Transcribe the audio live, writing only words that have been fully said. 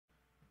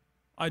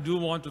I do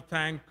want to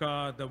thank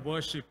the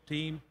worship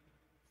team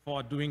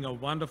for doing a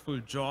wonderful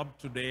job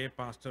today,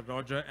 Pastor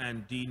Roger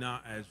and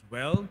Dina as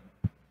well.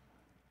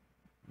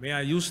 May I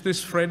use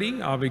this,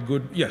 Freddie? Are we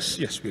good? Yes,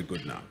 we're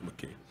good now.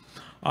 Okay.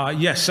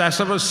 Yes, as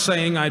I was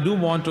saying, I do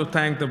want to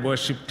thank the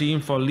worship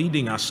team for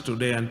leading us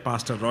today, and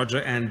Pastor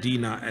Roger and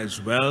Dina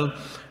as well.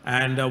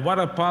 And what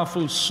a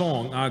powerful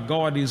song. Our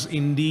God is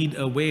indeed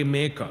a way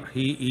maker.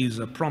 He is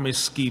a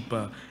promise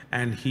keeper,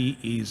 and he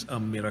is a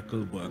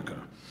miracle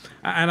worker.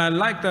 And I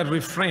like that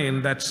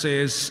refrain that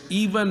says,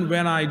 even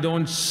when I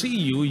don't see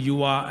you,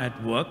 you are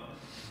at work.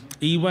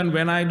 Even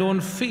when I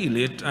don't feel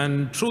it,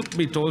 and truth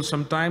be told,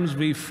 sometimes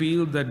we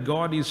feel that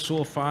God is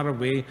so far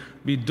away,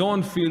 we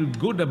don't feel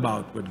good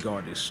about what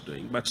God is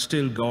doing, but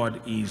still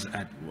God is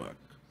at work.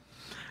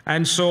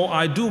 And so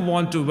I do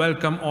want to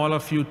welcome all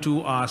of you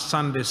to our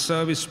Sunday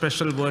service.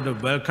 Special word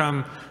of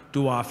welcome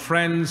to our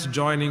friends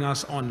joining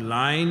us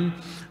online.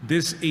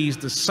 This is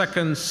the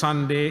second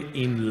Sunday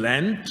in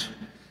Lent.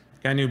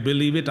 Can you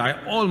believe it? I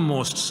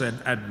almost said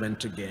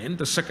Advent again.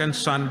 The second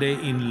Sunday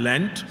in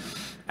Lent.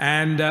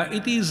 And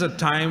it is a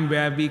time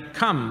where we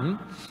come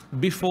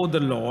before the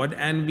Lord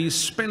and we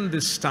spend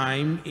this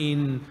time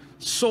in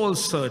soul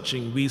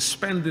searching. We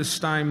spend this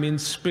time in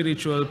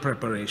spiritual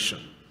preparation.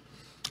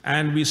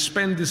 And we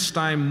spend this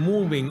time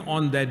moving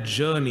on that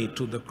journey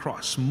to the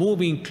cross,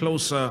 moving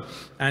closer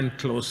and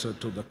closer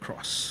to the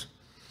cross.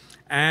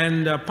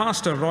 And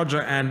Pastor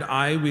Roger and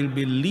I will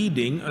be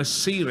leading a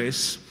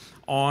series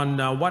on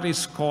what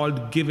is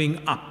called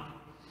giving up.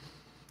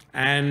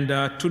 And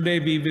today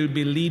we will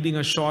be leading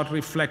a short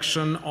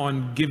reflection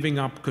on giving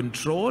up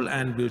control,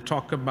 and we'll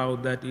talk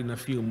about that in a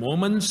few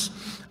moments.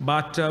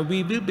 But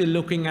we will be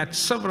looking at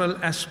several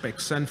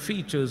aspects and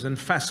features and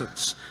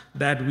facets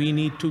that we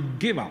need to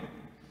give up.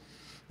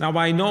 Now,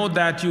 I know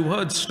that you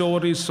heard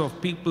stories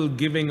of people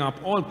giving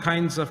up all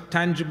kinds of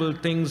tangible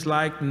things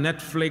like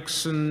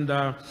Netflix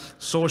and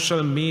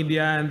social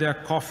media and their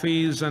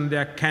coffees and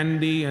their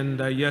candy.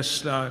 And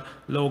yes,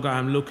 Loga,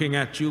 I'm looking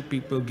at you,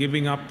 people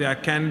giving up their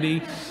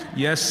candy.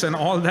 Yes, and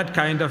all that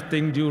kind of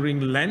thing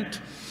during Lent.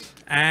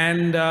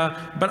 And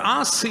but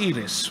our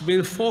series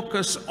will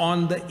focus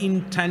on the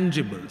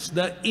intangibles,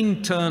 the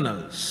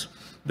internals,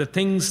 the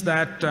things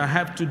that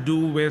have to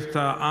do with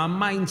our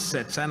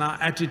mindsets and our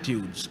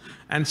attitudes,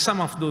 and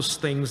some of those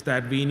things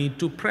that we need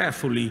to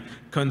prayerfully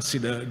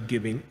consider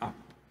giving up.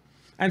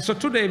 And so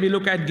today we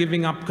look at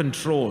giving up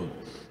control.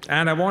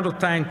 And I want to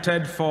thank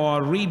Ted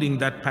for reading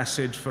that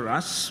passage for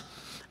us.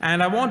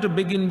 And I want to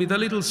begin with a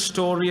little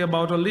story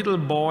about a little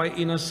boy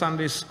in a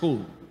Sunday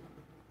school.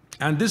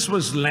 And this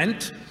was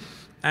Lent,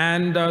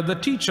 and the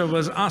teacher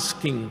was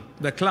asking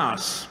the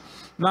class,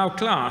 now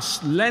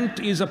class, Lent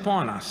is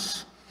upon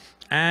us.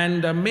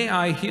 And may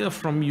I hear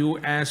from you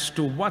as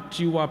to what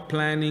you are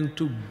planning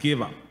to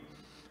give up?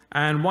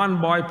 And one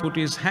boy put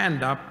his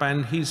hand up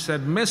and he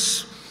said,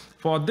 Miss,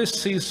 for this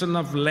season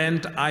of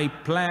Lent, I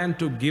plan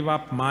to give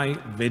up my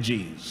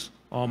veggies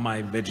or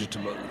my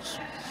vegetables.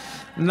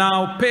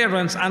 Now,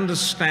 parents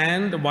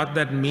understand what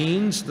that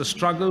means, the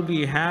struggle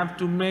we have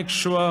to make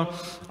sure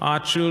our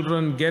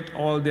children get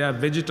all their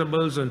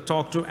vegetables, and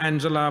talk to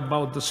Angela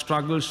about the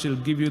struggle. She'll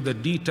give you the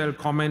detailed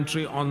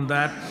commentary on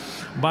that.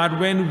 But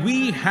when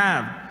we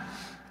have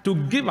to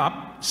give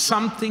up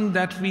something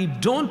that we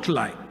don't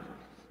like,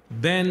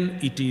 then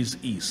it is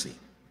easy.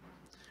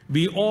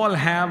 We all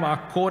have our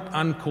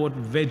quote-unquote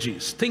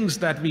veggies, things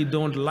that we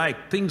don't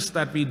like, things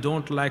that we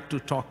don't like to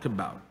talk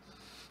about.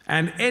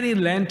 And any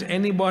Lent,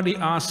 anybody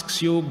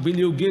asks you, will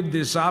you give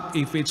this up?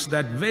 If it's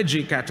that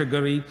veggie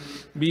category,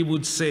 we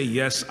would say,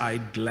 yes,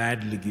 I'd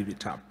gladly give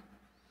it up.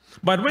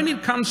 But when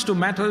it comes to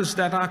matters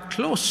that are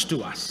close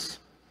to us,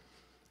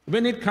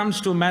 when it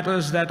comes to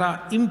matters that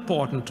are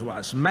important to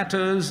us,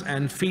 matters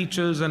and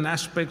features and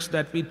aspects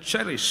that we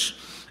cherish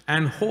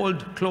and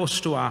hold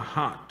close to our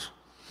heart,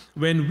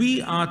 when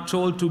we are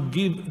told to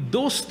give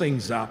those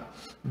things up,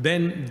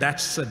 then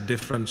that's a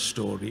different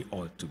story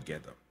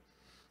altogether.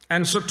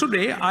 And so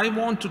today I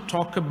want to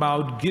talk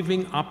about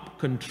giving up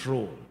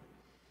control.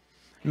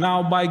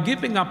 Now, by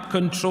giving up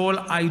control,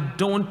 I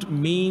don't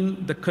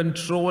mean the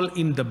control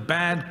in the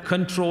bad,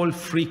 control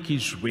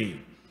freakish way.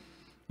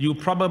 You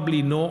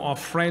probably know of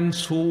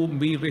friends who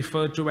we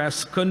refer to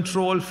as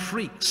control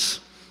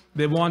freaks.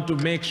 They want to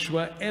make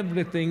sure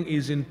everything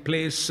is in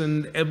place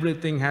and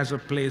everything has a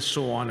place,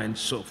 so on and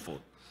so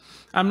forth.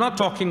 I'm not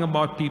talking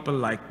about people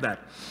like that.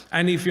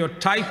 And if you're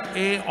type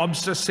A,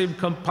 obsessive,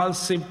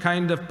 compulsive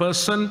kind of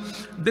person,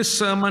 this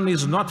sermon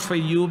is not for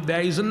you.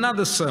 There is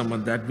another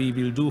sermon that we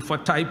will do for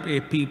type A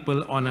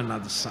people on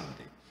another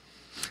Sunday.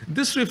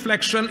 This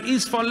reflection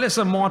is for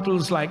lesser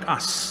mortals like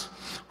us,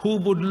 who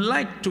would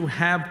like to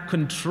have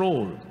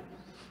control,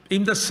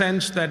 in the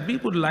sense that we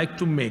would like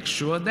to make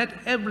sure that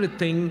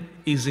everything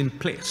is in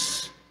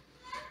place.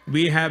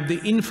 We have the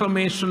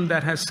information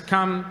that has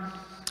come,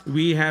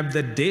 we have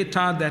the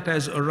data that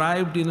has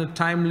arrived in a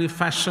timely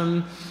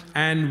fashion,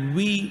 and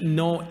we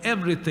know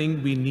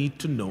everything we need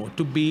to know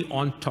to be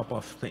on top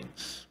of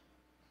things.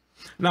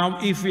 Now,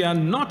 if we are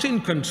not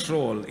in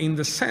control, in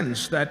the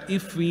sense that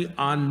if we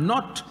are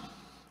not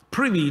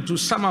privy to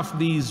some of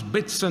these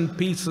bits and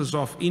pieces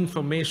of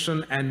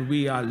information and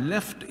we are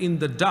left in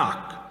the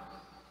dark,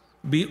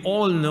 we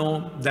all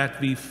know that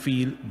we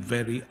feel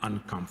very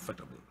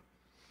uncomfortable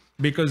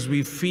because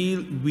we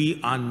feel we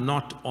are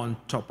not on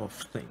top of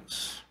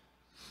things.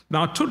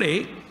 Now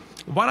today,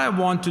 what I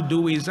want to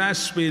do is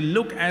as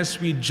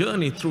we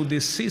journey through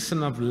this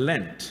season of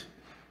Lent,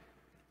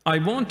 I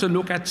want to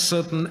look at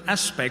certain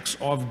aspects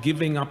of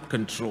giving up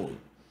control.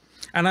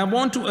 And I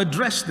want to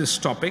address this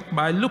topic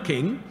by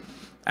looking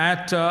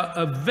at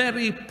a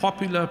very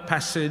popular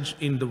passage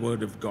in the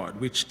Word of God,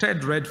 which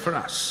Ted read for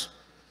us.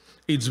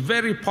 It's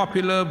very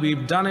popular.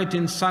 We've done it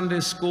in Sunday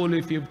school.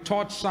 If you've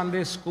taught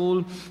Sunday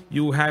school,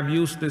 you have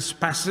used this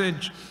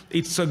passage.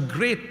 It's a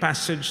great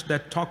passage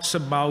that talks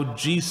about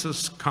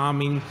Jesus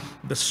calming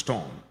the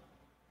storm.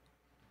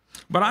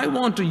 But I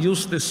want to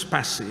use this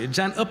passage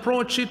and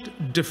approach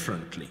it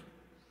differently.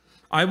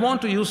 I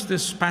want to use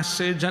this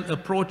passage and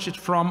approach it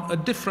from a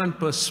different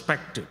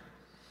perspective,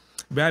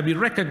 where we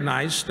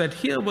recognize that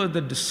here were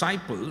the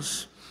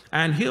disciples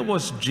and here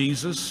was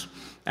Jesus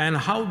and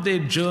how they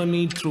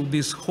journeyed through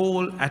this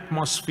whole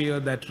atmosphere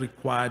that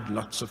required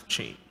lots of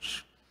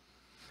change.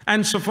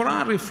 And so for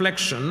our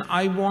reflection,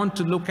 I want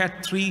to look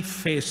at three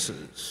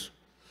phases.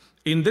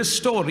 In this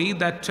story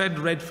that Ted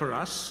read for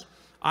us,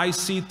 I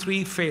see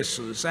three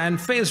phases. And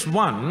phase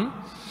one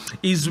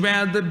is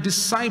where the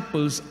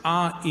disciples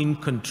are in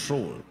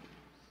control.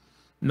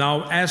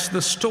 Now, as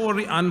the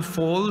story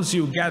unfolds,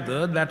 you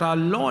gather that our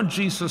Lord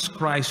Jesus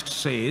Christ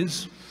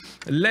says,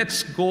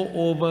 let's go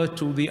over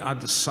to the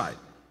other side.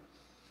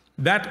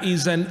 That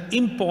is an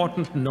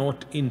important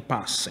note in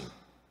passing,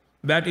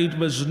 that it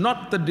was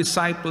not the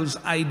disciples'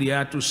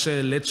 idea to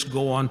say, let's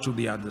go on to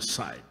the other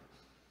side.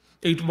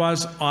 It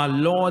was our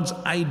Lord's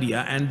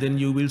idea, and then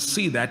you will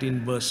see that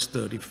in verse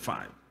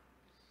 35.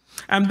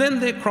 And then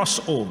they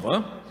cross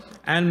over,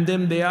 and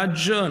then they are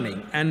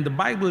journeying. And the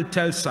Bible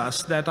tells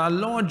us that our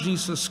Lord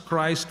Jesus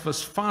Christ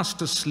was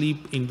fast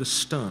asleep in the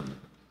stern.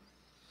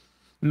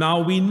 Now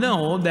we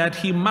know that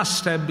he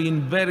must have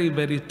been very,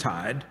 very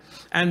tired.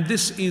 And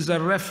this is a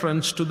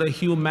reference to the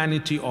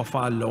humanity of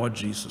our Lord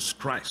Jesus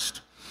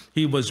Christ.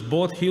 He was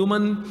both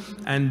human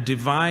and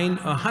divine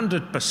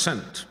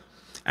 100%.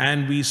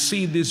 And we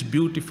see this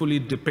beautifully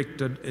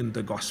depicted in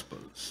the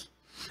Gospels.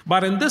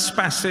 But in this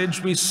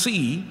passage, we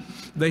see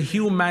the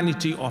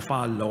humanity of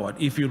our Lord.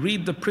 If you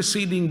read the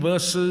preceding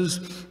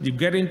verses, you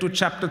get into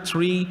chapter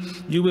 3,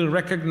 you will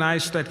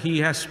recognize that he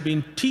has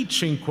been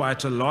teaching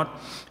quite a lot.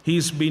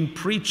 He's been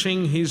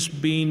preaching, he's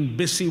been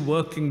busy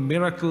working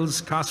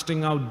miracles,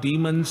 casting out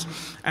demons,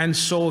 and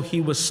so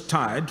he was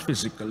tired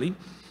physically,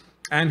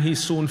 and he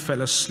soon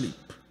fell asleep.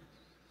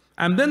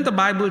 And then the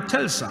Bible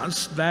tells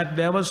us that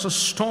there was a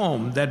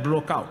storm that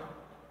broke out.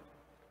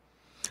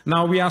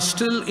 Now we are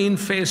still in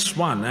phase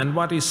one. And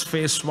what is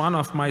phase one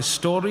of my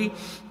story?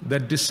 The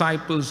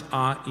disciples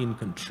are in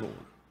control.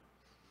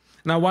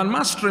 Now one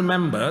must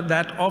remember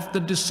that of the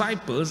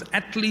disciples,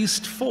 at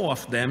least 4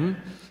 of them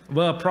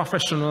were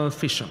professional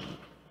fishermen.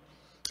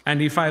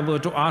 And if I were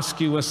to ask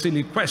you a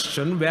silly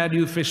question, where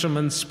do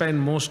fishermen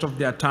spend most of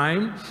their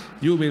time?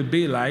 You will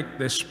be like,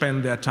 they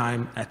spend their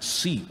time at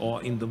sea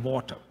or in the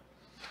water.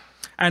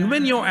 And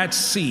when you're at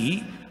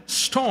sea,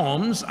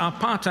 storms are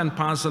part and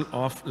parcel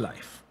of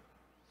life.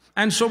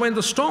 And so when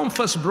the storm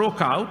first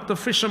broke out, the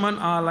fishermen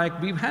are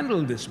like, we've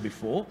handled this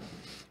before.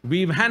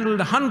 We've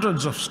handled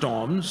hundreds of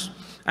storms.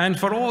 And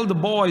for all the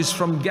boys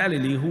from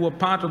Galilee who were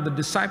part of the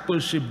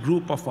discipleship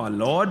group of our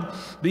Lord,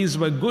 these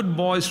were good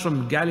boys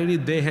from Galilee.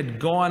 They had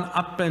gone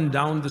up and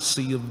down the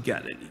Sea of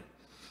Galilee.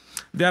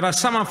 There are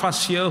some of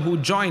us here who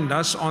joined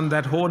us on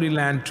that Holy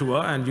Land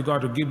tour, and you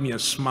got to give me a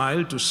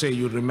smile to say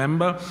you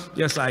remember.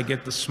 Yes, I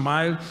get the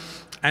smile.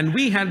 And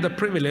we had the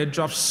privilege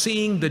of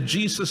seeing the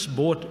Jesus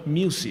Boat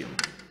Museum.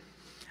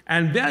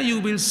 And there you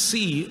will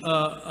see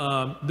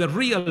the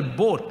real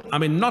boat. I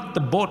mean, not the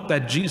boat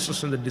that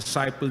Jesus and the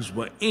disciples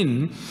were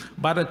in,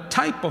 but a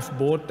type of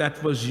boat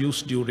that was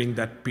used during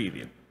that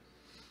period.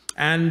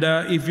 And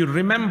if you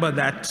remember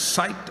that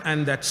sight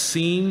and that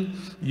scene,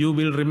 you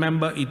will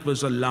remember it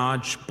was a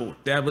large boat.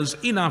 There was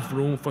enough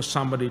room for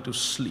somebody to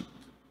sleep.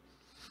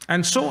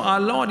 And so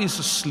our Lord is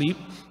asleep,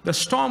 the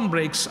storm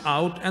breaks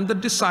out, and the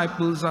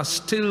disciples are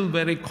still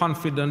very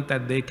confident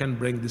that they can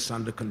bring this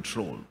under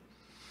control.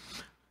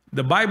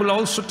 The Bible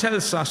also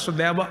tells us that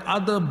there were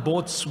other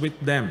boats with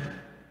them.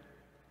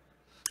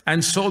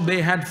 And so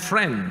they had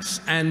friends.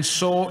 And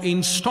so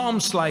in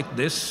storms like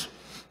this,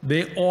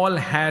 they all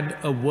had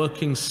a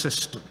working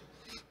system.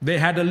 They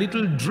had a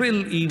little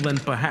drill even,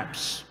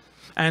 perhaps.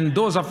 And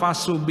those of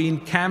us who've been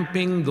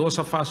camping, those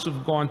of us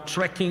who've gone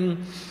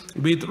trekking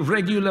with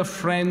regular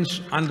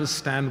friends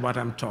understand what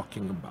I'm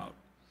talking about.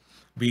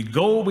 We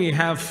go, we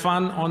have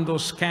fun on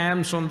those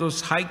camps, on those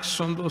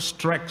hikes, on those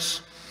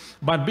treks.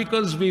 But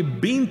because we've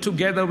been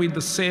together with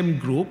the same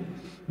group,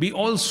 we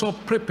also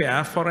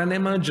prepare for an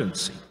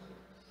emergency.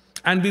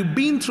 And we've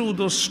been through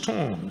those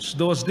storms,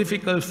 those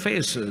difficult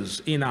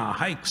phases in our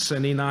hikes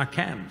and in our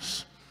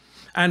camps.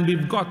 And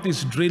we've got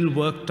this drill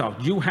worked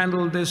out. You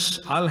handle this,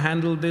 I'll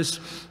handle this,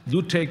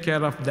 you take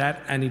care of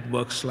that, and it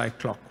works like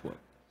clockwork.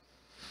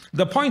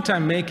 The point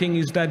I'm making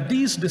is that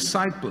these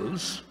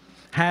disciples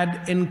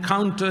had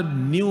encountered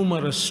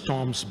numerous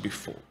storms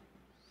before.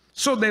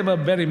 So they were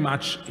very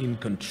much in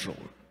control.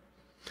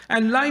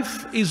 And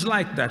life is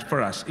like that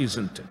for us,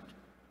 isn't it?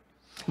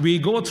 We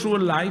go through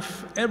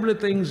life,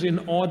 everything's in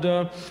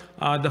order,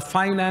 the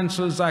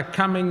finances are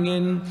coming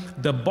in,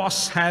 the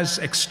boss has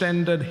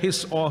extended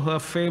his or her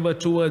favor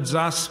towards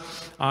us,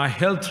 our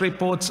health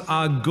reports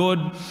are good,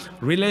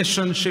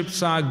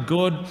 relationships are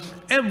good,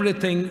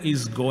 everything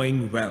is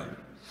going well.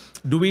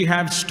 Do we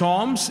have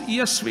storms?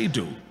 Yes, we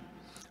do.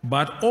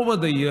 But over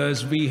the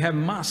years, we have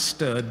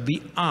mastered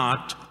the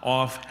art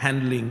of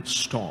handling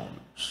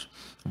storms.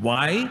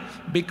 Why?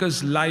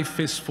 Because life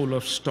is full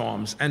of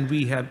storms and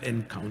we have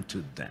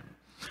encountered them.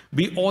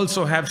 We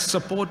also have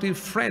supportive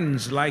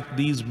friends like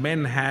these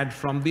men had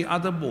from the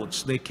other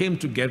boats. They came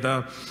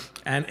together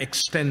and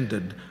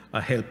extended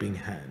a helping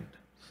hand.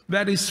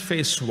 That is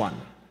phase one.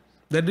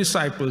 The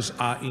disciples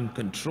are in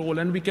control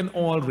and we can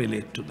all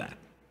relate to that.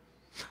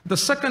 The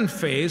second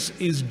phase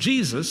is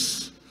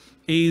Jesus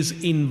is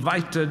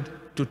invited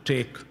to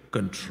take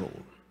control.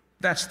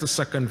 That's the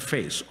second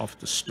phase of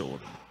the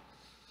story.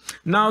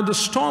 Now the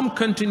storm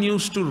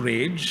continues to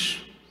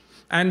rage,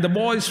 and the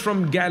boys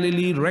from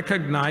Galilee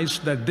recognize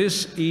that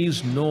this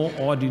is no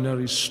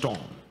ordinary storm.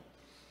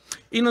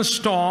 In a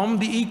storm,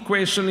 the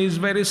equation is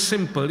very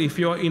simple. If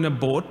you're in a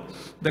boat,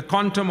 the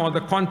quantum or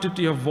the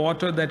quantity of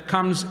water that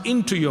comes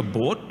into your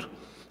boat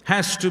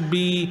has to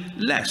be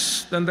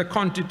less than the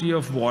quantity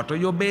of water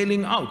you're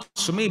bailing out.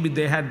 So maybe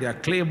they had their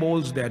clay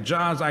bowls, their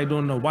jars, I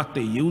don't know what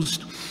they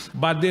used,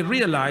 but they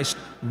realized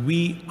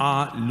we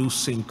are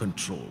losing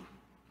control.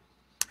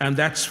 And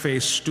that's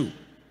phase two.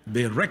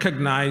 They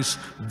recognize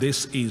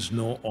this is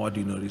no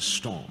ordinary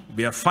storm.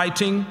 We are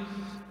fighting,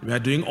 we are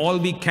doing all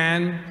we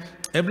can,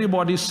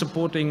 everybody's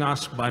supporting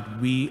us, but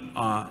we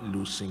are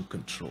losing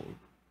control.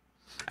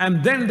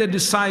 And then they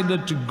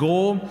decided to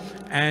go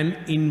and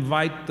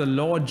invite the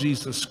Lord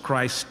Jesus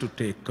Christ to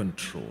take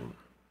control.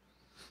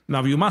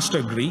 Now you must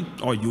agree,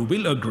 or you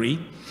will agree,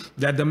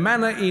 that the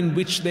manner in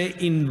which they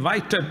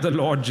invited the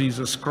Lord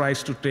Jesus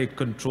Christ to take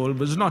control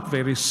was not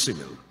very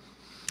civil.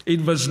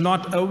 It was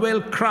not a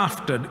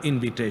well-crafted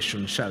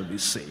invitation, shall we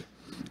say.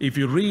 If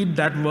you read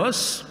that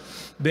verse,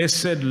 they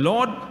said,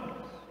 Lord,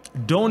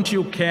 don't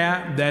you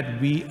care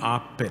that we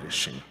are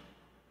perishing?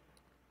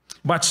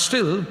 But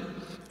still,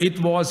 it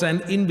was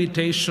an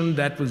invitation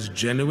that was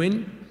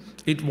genuine.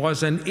 It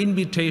was an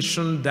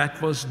invitation that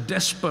was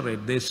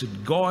desperate. They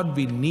said, God,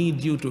 we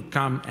need you to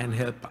come and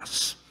help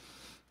us.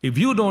 If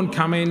you don't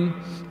come in,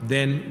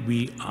 then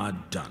we are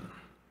done.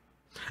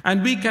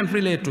 And we can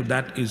relate to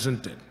that,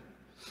 isn't it?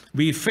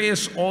 We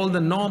face all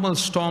the normal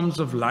storms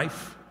of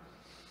life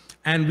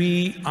and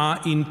we are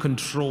in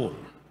control.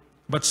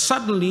 But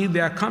suddenly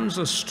there comes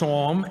a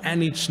storm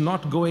and it's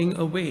not going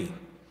away.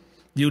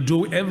 You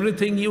do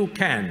everything you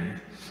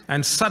can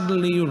and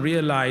suddenly you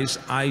realize,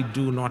 I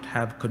do not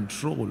have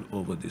control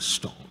over this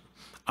storm.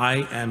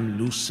 I am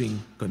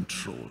losing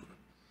control.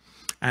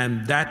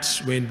 And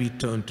that's when we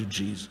turn to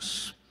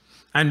Jesus.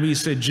 And we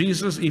say,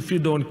 Jesus, if you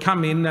don't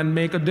come in and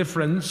make a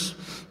difference,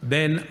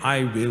 then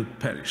I will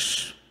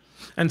perish.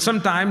 And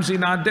sometimes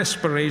in our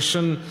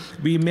desperation,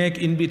 we make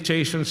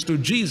invitations to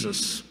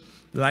Jesus,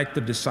 like the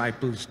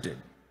disciples did.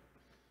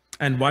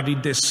 And what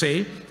did they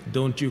say?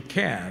 Don't you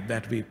care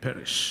that we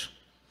perish?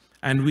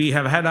 And we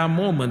have had our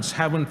moments,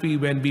 haven't we,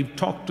 when we've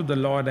talked to the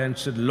Lord and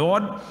said,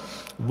 Lord,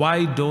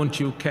 why don't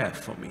you care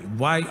for me?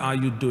 Why are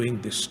you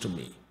doing this to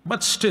me?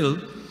 But still,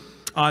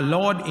 our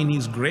Lord in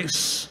his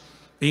grace,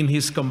 in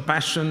his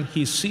compassion,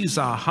 he sees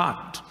our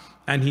heart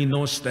and he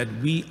knows that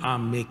we are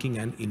making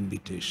an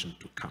invitation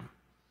to come.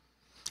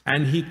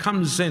 And he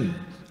comes in,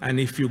 and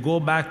if you go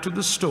back to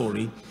the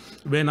story,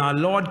 when our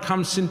Lord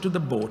comes into the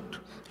boat,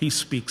 he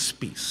speaks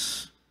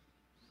peace.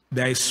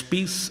 There is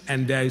peace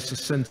and there is a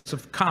sense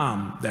of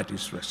calm that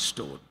is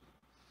restored.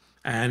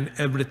 And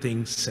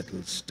everything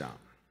settles down.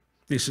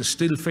 This is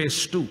still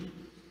phase two.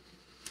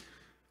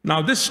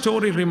 Now this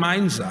story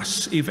reminds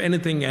us, if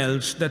anything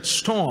else, that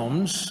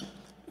storms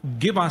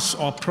give us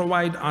or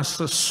provide us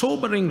a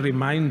sobering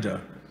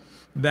reminder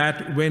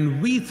that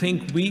when we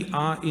think we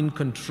are in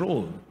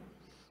control,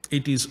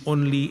 it is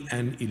only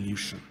an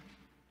illusion.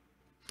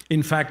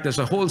 In fact, there's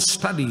a whole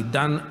study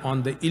done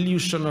on the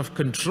illusion of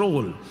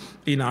control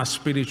in our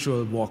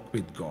spiritual walk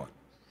with God.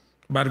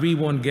 But we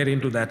won't get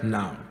into that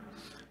now.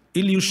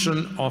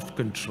 Illusion of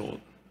control.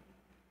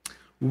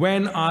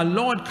 When our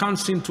Lord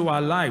comes into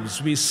our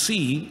lives, we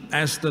see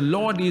as the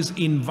Lord is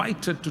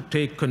invited to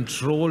take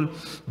control,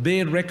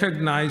 they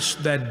recognize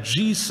that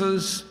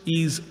Jesus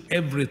is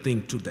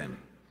everything to them.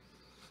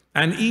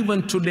 And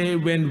even today,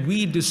 when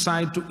we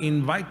decide to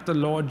invite the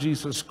Lord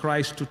Jesus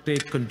Christ to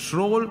take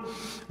control,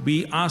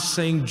 we are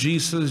saying,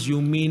 Jesus,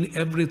 you mean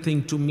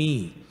everything to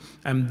me.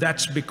 And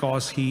that's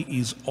because he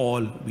is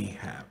all we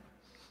have.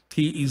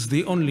 He is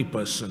the only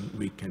person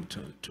we can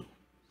turn to.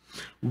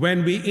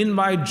 When we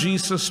invite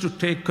Jesus to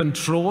take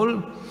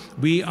control,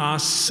 we are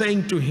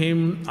saying to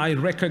him, I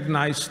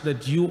recognize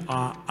that you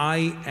are,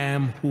 I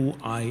am who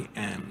I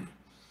am.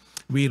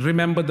 We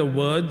remember the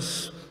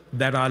words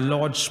that our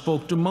Lord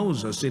spoke to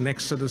Moses in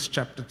Exodus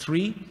chapter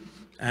 3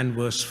 and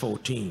verse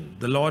 14.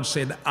 The Lord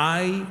said,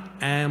 I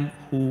am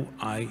who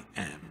I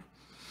am.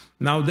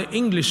 Now, the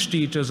English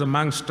teachers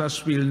amongst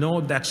us will know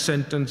that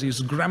sentence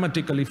is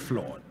grammatically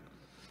flawed,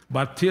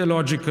 but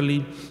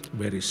theologically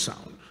very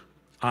sound.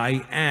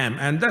 I am.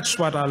 And that's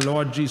what our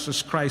Lord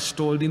Jesus Christ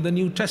told in the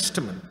New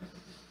Testament.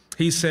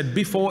 He said,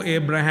 before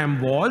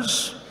Abraham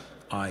was,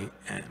 I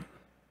am.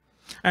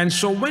 And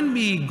so when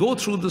we go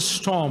through the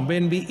storm,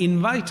 when we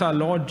invite our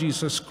Lord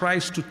Jesus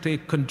Christ to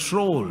take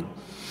control,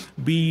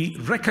 we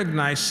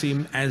recognize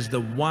him as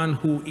the one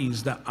who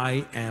is the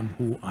I am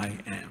who I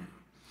am,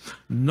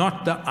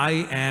 not the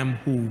I am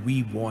who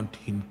we want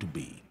him to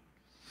be.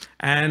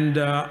 And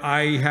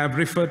I have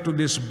referred to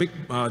this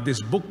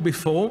book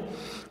before,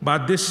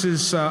 but this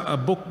is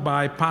a book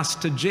by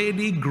Pastor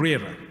J.D.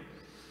 Greear.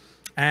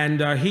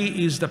 And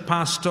he is the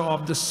pastor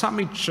of the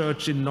Summit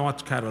Church in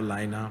North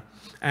Carolina.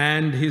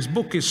 And his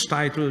book is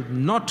titled,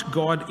 Not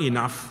God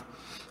Enough,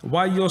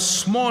 Why Your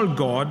Small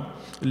God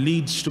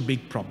Leads to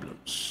Big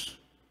Problems.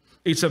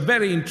 It's a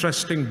very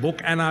interesting book,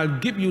 and I'll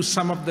give you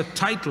some of the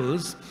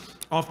titles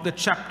of the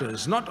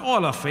chapters. Not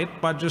all of it,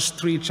 but just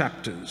 3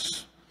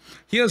 chapters.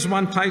 Here's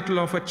one title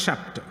of a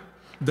chapter,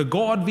 The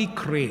God We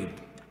Crave.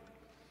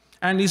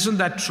 And isn't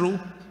that true?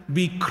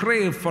 We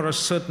crave for a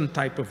certain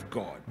type of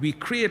God. We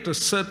create a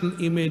certain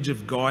image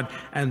of God,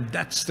 and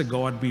that's the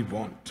God we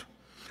want.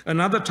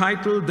 Another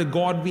title, The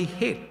God We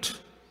Hate.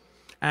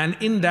 And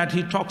in that,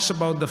 he talks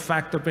about the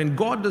fact that when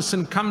God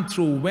doesn't come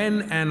through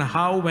when and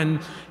how, when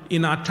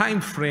in our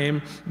time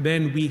frame,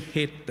 then we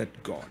hate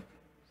that God.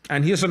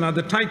 And here's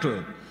another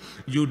title,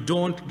 You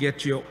Don't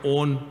Get Your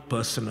Own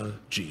Personal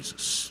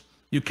Jesus.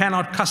 You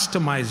cannot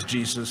customize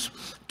Jesus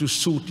to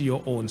suit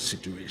your own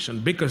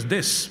situation, because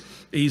this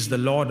is the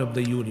Lord of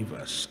the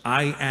universe.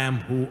 I am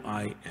who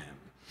I am.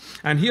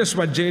 And here's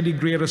what J.D.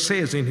 Greear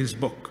says in his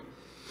book.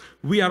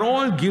 We are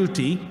all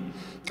guilty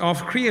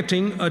of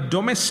creating a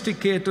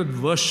domesticated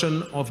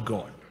version of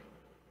God,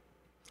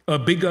 a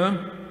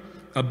bigger,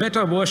 a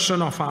better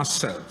version of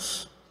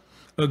ourselves,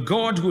 a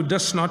God who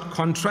does not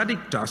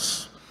contradict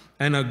us,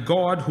 and a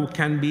God who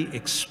can be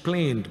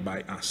explained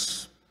by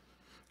us.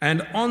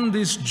 And on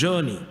this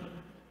journey,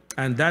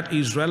 and that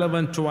is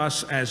relevant to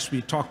us as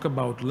we talk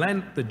about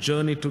Lent, the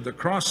journey to the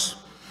cross,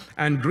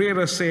 and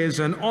Greear says,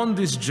 and on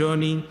this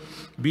journey,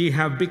 we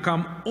have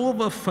become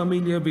over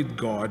familiar with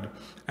God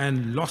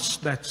and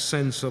lost that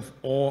sense of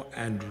awe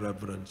and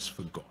reverence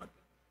for God.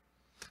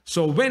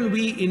 So when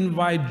we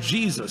invite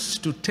Jesus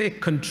to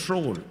take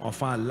control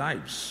of our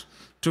lives,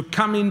 to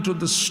come into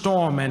the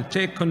storm and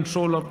take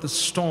control of the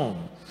storm,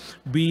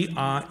 we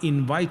are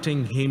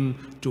inviting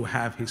him to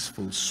have his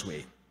full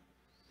sway.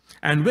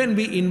 And when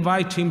we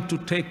invite him to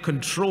take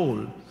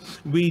control,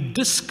 we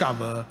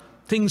discover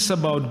things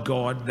about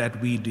God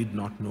that we did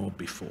not know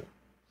before.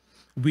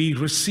 We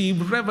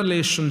receive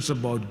revelations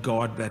about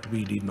God that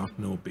we did not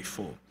know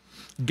before.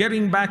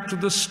 Getting back to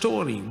the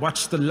story,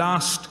 what's the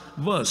last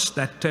verse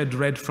that Ted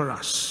read for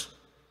us?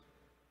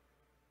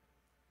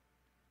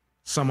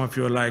 Some of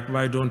you are like,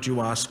 why don't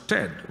you ask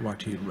Ted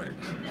what he read?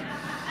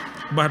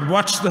 But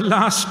what's the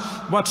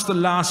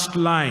last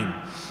line?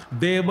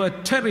 They were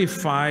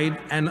terrified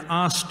and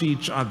asked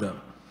each other,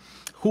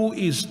 who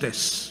is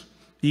this?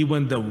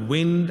 Even the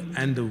wind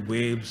and the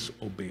waves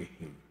obey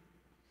him.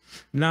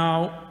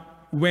 Now,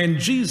 when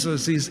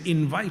Jesus is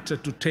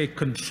invited to take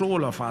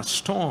control of our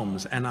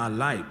storms and our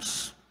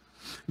lives,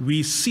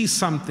 we see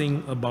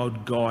something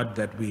about God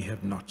that we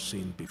have not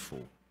seen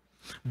before.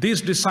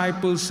 These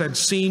disciples had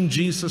seen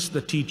Jesus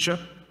the teacher.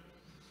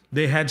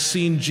 They had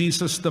seen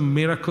Jesus the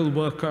miracle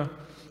worker.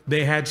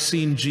 They had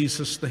seen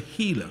Jesus the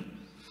healer.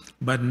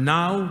 But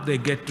now they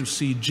get to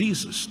see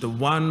Jesus, the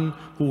one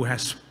who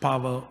has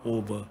power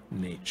over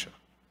nature.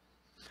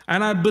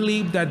 And I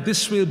believe that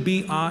this will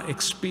be our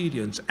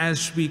experience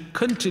as we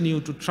continue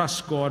to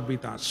trust God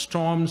with our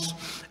storms,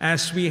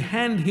 as we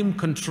hand him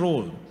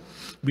control.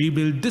 We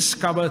will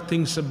discover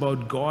things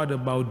about God,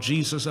 about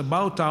Jesus,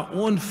 about our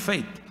own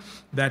faith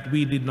that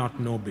we did not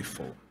know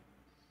before.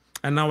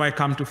 And now I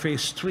come to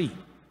phase 3,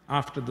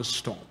 after the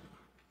storm.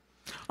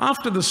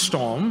 After the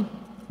storm,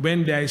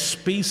 when there is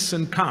peace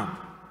and calm,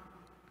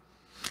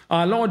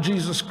 our Lord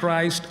Jesus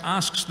Christ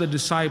asks the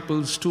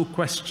disciples 2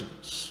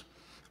 questions.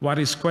 What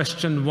is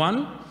question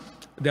 1?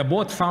 They're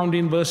both found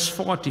in verse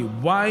 40.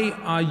 Why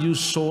are you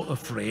so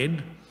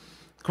afraid?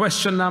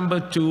 Question number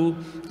 2,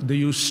 do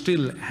you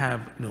still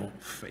have no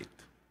faith?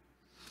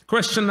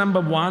 Question number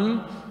 1,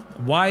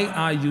 why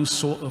are you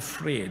so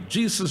afraid?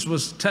 Jesus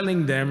was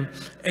telling them,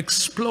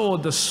 explore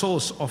the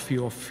source of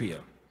your fear.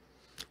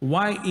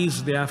 Why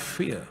is there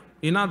fear?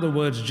 In other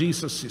words,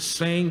 Jesus is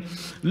saying,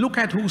 look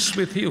at who's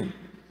with you.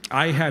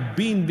 I have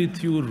been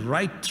with you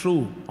right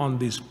through on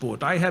this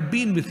boat. I have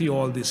been with you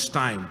all this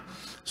time,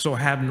 so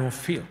have no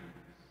fear.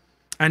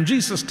 And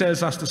Jesus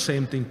tells us the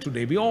same thing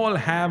today. We all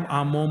have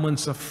our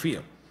moments of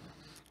fear.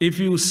 If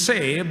you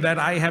say that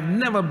I have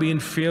never been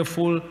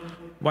fearful,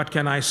 what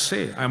can I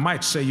say? I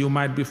might say you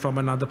might be from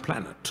another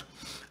planet.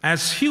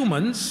 As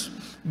humans,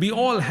 we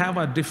all have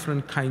our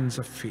different kinds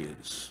of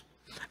fears.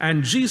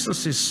 And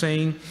Jesus is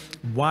saying,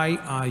 why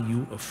are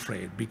you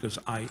afraid? Because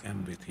I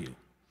am with you.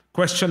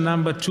 Question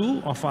number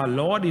 2 of our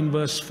Lord in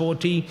verse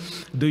 40,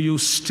 do you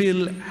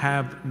still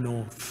have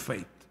no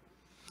faith?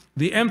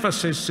 The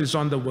emphasis is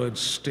on the word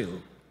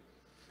still.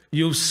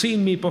 You've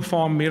seen me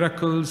perform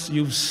miracles.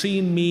 You've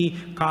seen me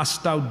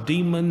cast out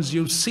demons.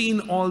 You've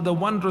seen all the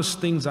wondrous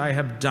things I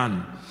have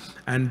done.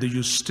 And do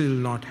you still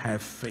not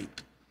have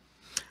faith?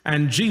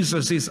 And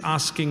Jesus is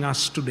asking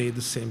us today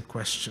the same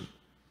question.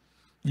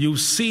 You've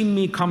seen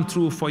me come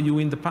through for you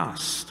in the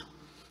past.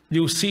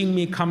 You've seen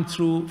me come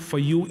through for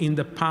you in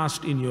the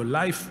past, in your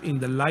life, in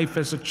the life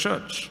as a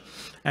church.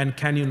 And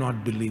can you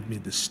not believe me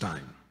this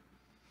time?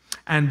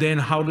 And then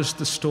how does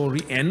the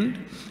story end?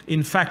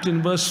 In fact,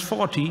 in verse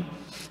 40,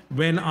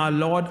 when our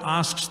Lord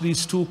asks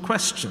these 2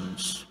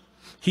 questions,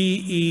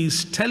 he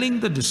is telling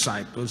the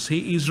disciples,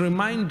 he is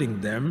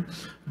reminding them,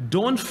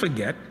 don't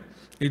forget,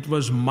 it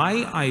was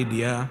my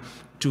idea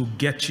to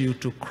get you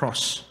to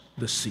cross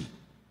the sea.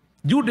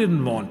 You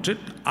didn't want it,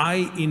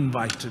 I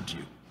invited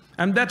you.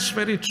 And that's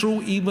very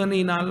true even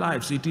in our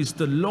lives. It is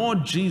the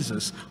Lord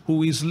Jesus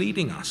who is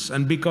leading us.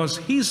 And because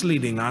he's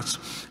leading us,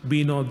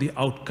 we know the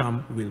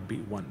outcome will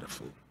be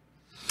wonderful.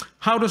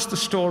 How does the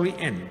story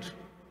end?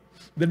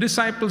 The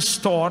disciples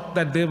thought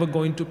that they were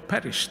going to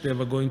perish, they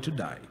were going to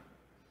die.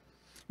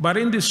 But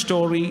in this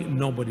story,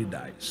 nobody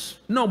dies.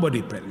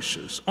 Nobody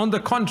perishes. On the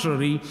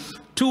contrary,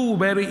 2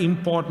 very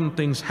important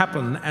things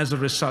happen as a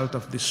result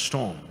of this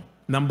storm.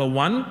 Number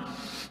 1,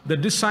 the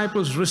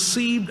disciples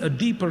received a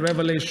deeper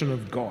revelation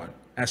of God.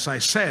 As I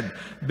said,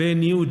 they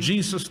knew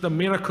Jesus the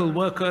miracle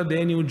worker,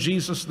 they knew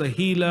Jesus the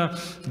healer,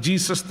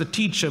 Jesus the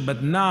teacher,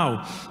 but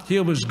now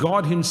here was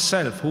God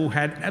himself who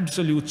had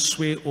absolute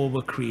sway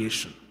over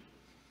creation.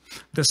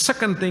 The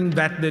second thing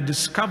that they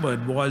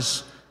discovered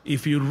was,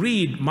 if you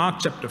read Mark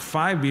chapter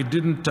 5, we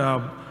didn't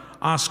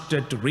ask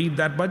Ted to read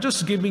that, but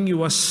just giving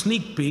you a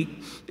sneak peek,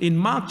 in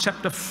Mark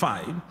chapter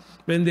 5,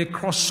 when they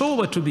cross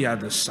over to the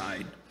other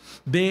side,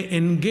 they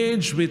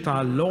engage with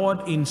our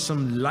Lord in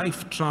some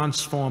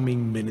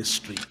life-transforming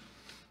ministry.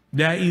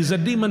 There is a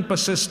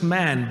demon-possessed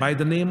man by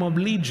the name of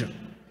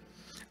Legion.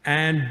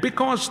 And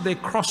because they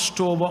crossed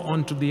over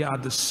onto the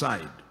other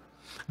side,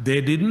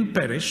 they didn't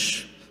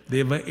perish.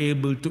 They were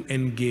able to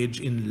engage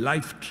in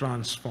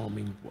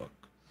life-transforming work.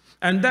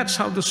 And that's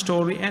how the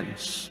story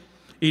ends.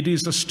 It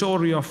is a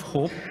story of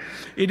hope.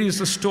 It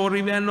is a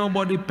story where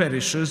nobody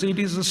perishes. It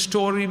is a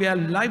story where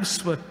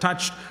lives were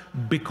touched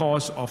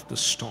because of the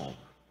storm.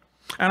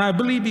 And I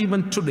believe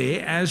even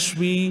today, as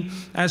we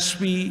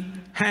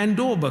hand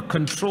over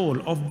control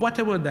of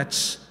whatever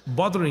that's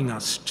bothering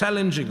us,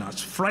 challenging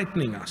us,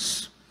 frightening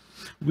us,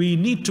 we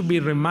need to be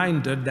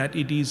reminded that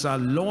it is our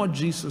Lord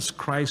Jesus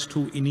Christ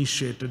who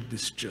initiated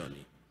this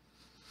journey.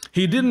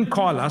 He didn't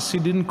call us, he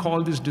didn't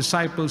call his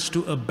disciples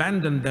to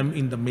abandon them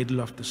in the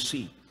middle of the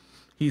sea.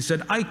 He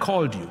said, I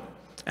called you,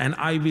 and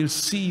I will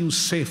see you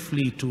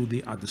safely to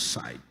the other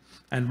side.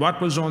 And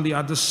what was on the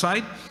other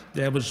side?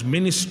 There was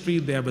ministry,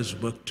 there was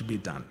work to be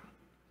done.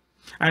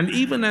 And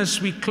even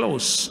as we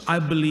close, I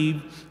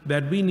believe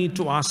that we need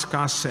to ask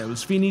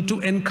ourselves, we need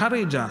to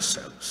encourage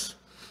ourselves,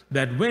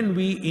 that when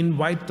we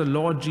invite the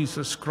Lord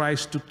Jesus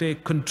Christ to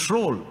take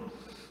control,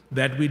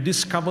 that we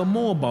discover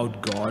more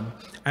about God,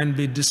 and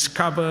we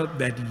discover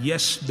that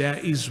yes, there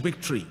is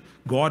victory.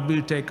 God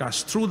will take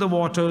us through the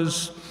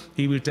waters,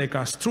 he will take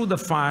us through the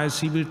fires,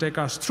 he will take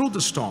us through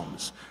the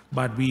storms,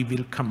 but we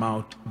will come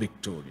out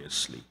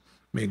victoriously.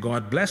 May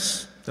God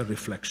bless the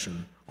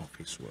reflection of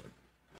his word.